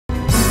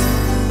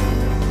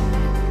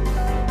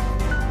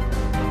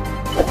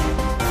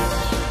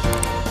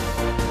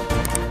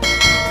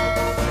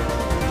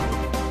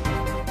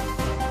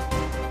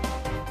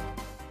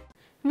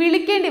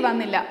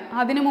വന്നില്ല.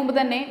 അതിനു മുമ്പ്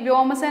തന്നെ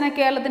വ്യോമസേന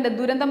കേരളത്തിന്റെ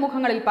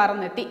ദുരന്തമുഖങ്ങളിൽ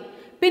പറന്നെത്തി.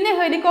 പിന്നെ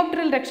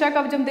ഹെലികോപ്റ്ററിൽ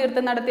രക്ഷാകവചം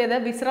തീർത്ത് നടത്തിയത്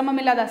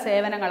വിശ്രമമില്ലാത്ത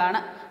സേവനങ്ങളാണ്.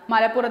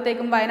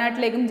 മലപ്പുറത്തേക്കും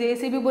വയനാട്ടിലേക്കും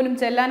JCB പോലും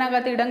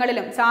ചെല്ലാനാകാത്ത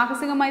ഇടങ്ങളിലും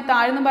സാഹസികമായി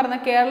താഴ്ന്നു പറന്ന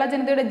കേരള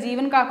ജനതയുടെ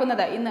ജീവൻ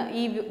കാക്കുന്നത് ഇന്ന്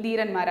ഈ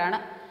ധീരന്മാരാണ്.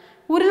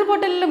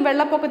 ഉരുൾപൊട്ടലിലും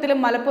വെള്ളപ്പൊക്കത്തിലും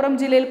മലപ്പുറം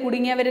ജില്ലയിൽ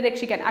കുടുങ്ങിയവരെ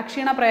രക്ഷിക്കാൻ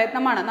അക്ഷീണ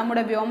പ്രയത്നമാണ്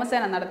നമ്മുടെ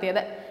വ്യോമസേന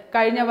നടത്തിയത്.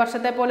 കഴിഞ്ഞ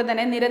വർഷത്തെ പോലെ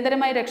തന്നെ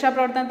നിരന്തരമായി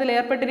രക്ഷാപ്രവർത്തനത്തിൽ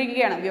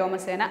ഏർപ്പെട്ടിരിക്കുകയാണ്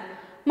വ്യോമസേന.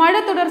 മഴ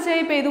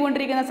തുടർച്ചയായി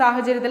പെയ്തുകൊണ്ടിരിക്കുന്ന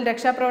സാഹചര്യത്തിൽ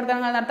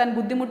രക്ഷാപ്രവർത്തനങ്ങൾ നടത്താൻ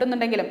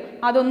ബുദ്ധിമുട്ടുന്നുണ്ടെങ്കിലും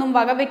അതൊന്നും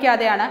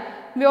വകവയ്ക്കാതെയാണ്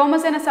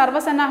വ്യോമസേന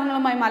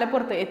സർവ്വസന്നാഹങ്ങളുമായി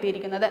മലപ്പുറത്ത്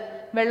എത്തിയിരിക്കുന്നത്.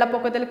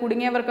 വെള്ളപ്പൊക്കത്തിൽ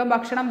കുടുങ്ങിയവർക്ക്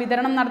ഭക്ഷണം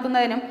വിതരണം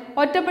നടത്തുന്നതിനും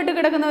ഒറ്റപ്പെട്ട്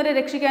കിടക്കുന്നവരെ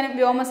രക്ഷിക്കാനും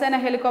വ്യോമസേന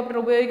ഹെലികോപ്റ്റർ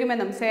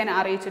ഉപയോഗിക്കുമെന്നും സേന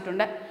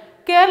അറിയിച്ചിട്ടുണ്ട്.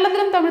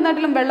 കേരളത്തിലും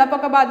തമിഴ്നാട്ടിലും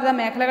വെള്ളപ്പൊക്ക ബാധിത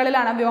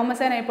മേഖലകളിലാണ്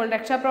വ്യോമസേന ഇപ്പോൾ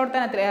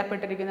രക്ഷാപ്രവർത്തനത്തിൽ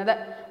ഏർപ്പെട്ടിരിക്കുന്നത്.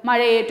 മഴ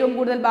ഏറ്റവും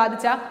കൂടുതൽ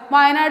ബാധിച്ച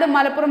വയനാട്,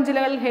 മലപ്പുറം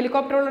ജില്ലകളിൽ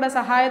ഹെലികോപ്റ്ററുകളുടെ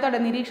സഹായത്തോടെ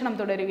നിരീക്ഷണം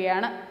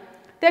തുടരുകയാണ്.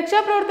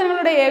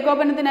 രക്ഷാപ്രവർത്തനങ്ങളുടെ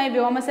ഏകോപനത്തിനായി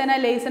വ്യോമസേന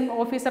ലൈസൺ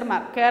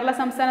ഓഫീസർമാർ കേരള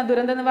സംസ്ഥാന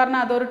ദുരന്ത നിവാരണ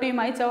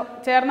അതോറിറ്റിയുമായി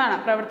ചേർന്നാണ്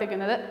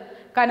പ്രവർത്തിക്കുന്നത്.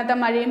 കനത്ത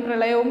മഴയും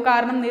പ്രളയവും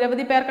കാരണം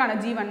നിരവധി പേർക്കാണ്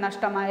ജീവൻ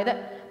നഷ്ടമായത്.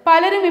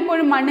 പലരും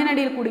ഇപ്പോഴും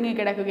മണ്ണിനടിയിൽ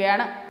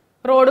കുടുങ്ങിക്കിടക്കുകയാണ്.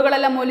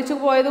 റോഡുകളെല്ലാം ഒലിച്ചു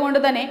പോയതുകൊണ്ട്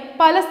തന്നെ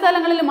പല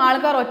സ്ഥലങ്ങളിലും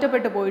ആൾക്കാർ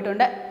ഒറ്റപ്പെട്ടു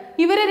പോയിട്ടുണ്ട്.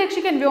 ഇവരെ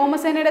രക്ഷിക്കാൻ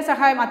വ്യോമസേനയുടെ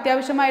സഹായം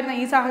അത്യാവശ്യമായിരുന്ന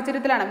ഈ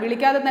സാഹചര്യത്തിലാണ്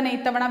വിളിക്കാതെ തന്നെ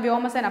ഇത്തവണ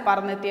വ്യോമസേന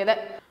പറന്നെത്തിയത്.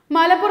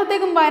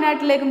 മലപ്പുറത്തേക്കും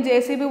വയനാട്ടിലേക്കും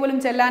JCB പോലും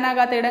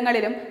ചെല്ലാനാകാത്ത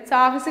ഇടങ്ങളിലും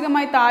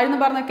സാഹസികമായി താഴ്ന്നു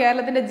പറന്ന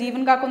കേരളത്തിന്റെ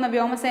ജീവൻ കാക്കുന്ന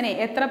വ്യോമസേനയെ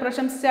എത്ര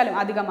പ്രശംസിച്ചാലും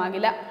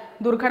അധികമാകില്ല.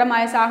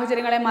 ദുർഘടമായ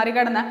സാഹചര്യങ്ങളെ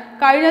മറികടന്ന്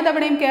കഴിഞ്ഞ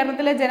തവണയും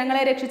കേരളത്തിലെ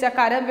ജനങ്ങളെ രക്ഷിച്ച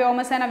കര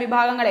വ്യോമസേന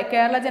വിഭാഗങ്ങളെ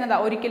കേരള ജനത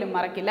ഒരിക്കലും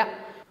മറക്കില്ല.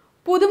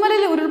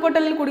 പുതുമലയിൽ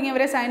ഉരുൾപൊട്ടലിൽ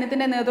കുടുങ്ങിയവരെ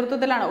സൈന്യത്തിന്റെ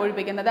നേതൃത്വത്തിലാണ്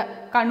ഒഴിപ്പിക്കുന്നത്.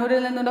 കണ്ണൂരിൽ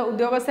നിന്നുള്ള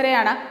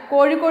ഉദ്യോഗസ്ഥരെയാണ്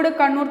കോഴിക്കോട്,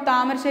 കണ്ണൂർ,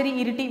 താമരശ്ശേരി,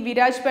 ഇരിട്ടി,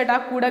 വിരാജ്പേട്ട,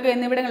 കുടക്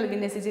എന്നിവിടങ്ങളിൽ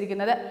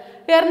വിന്യസിച്ചിരിക്കുന്നത്.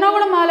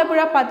 എറണാകുളം,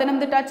 ആലപ്പുഴ,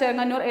 പത്തനംതിട്ട,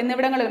 ചെങ്ങന്നൂർ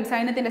എന്നിവിടങ്ങളിലും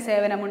സൈന്യത്തിന്റെ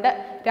സേവനമുണ്ട്.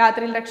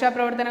 രാത്രിയിൽ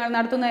രക്ഷാപ്രവർത്തനങ്ങൾ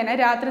നടത്തുന്നതിന്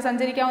രാത്രി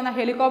സഞ്ചരിക്കാവുന്ന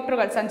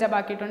ഹെലികോപ്റ്ററുകൾ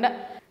സജ്ജമാക്കിയിട്ടുണ്ട്.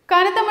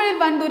 കനത്ത മഴയിൽ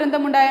വൻ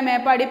ദുരന്തമുണ്ടായ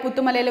മേപ്പാടി,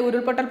 പുത്തുമലയിലെ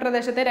ഉരുൾപൊട്ടൽ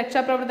പ്രദേശത്തെ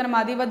രക്ഷാപ്രവർത്തനം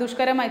അതീവ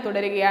ദുഷ്കരമായി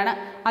തുടരുകയാണ്.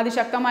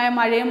 അതിശക്തമായ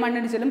മഴയും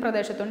മണ്ണിടിച്ചിലും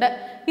പ്രദേശത്തുണ്ട്.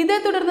 ഇതേ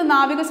തുടർന്ന്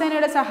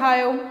നാവികസേനയുടെ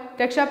സഹായവും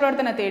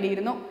രക്ഷാപ്രവർത്തനം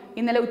തേടിയിരുന്നു.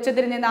 ഇന്നലെ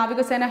ഉച്ചതിരിഞ്ഞ്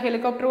നാവികസേന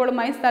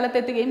ഹെലികോപ്റ്ററുകളുമായി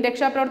സ്ഥലത്തെത്തുകയും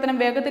രക്ഷാപ്രവർത്തനം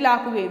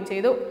വേഗത്തിലാക്കുകയും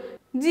ചെയ്തു.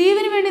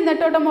 ജീവന് വേണ്ടി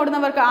നെട്ടോട്ടം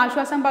ഓടുന്നവർക്ക്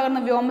ആശ്വാസം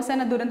പകർന്ന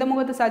വ്യോമസേന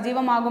ദുരന്തമുഖത്ത്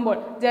സജീവമാകുമ്പോൾ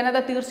ജനത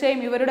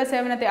തീർച്ചയായും ഇവരുടെ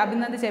സേവനത്തെ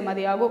അഭിനന്ദിച്ചേ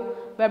മതിയാകൂ.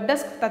 Web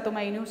desk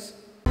Tatwamayi news.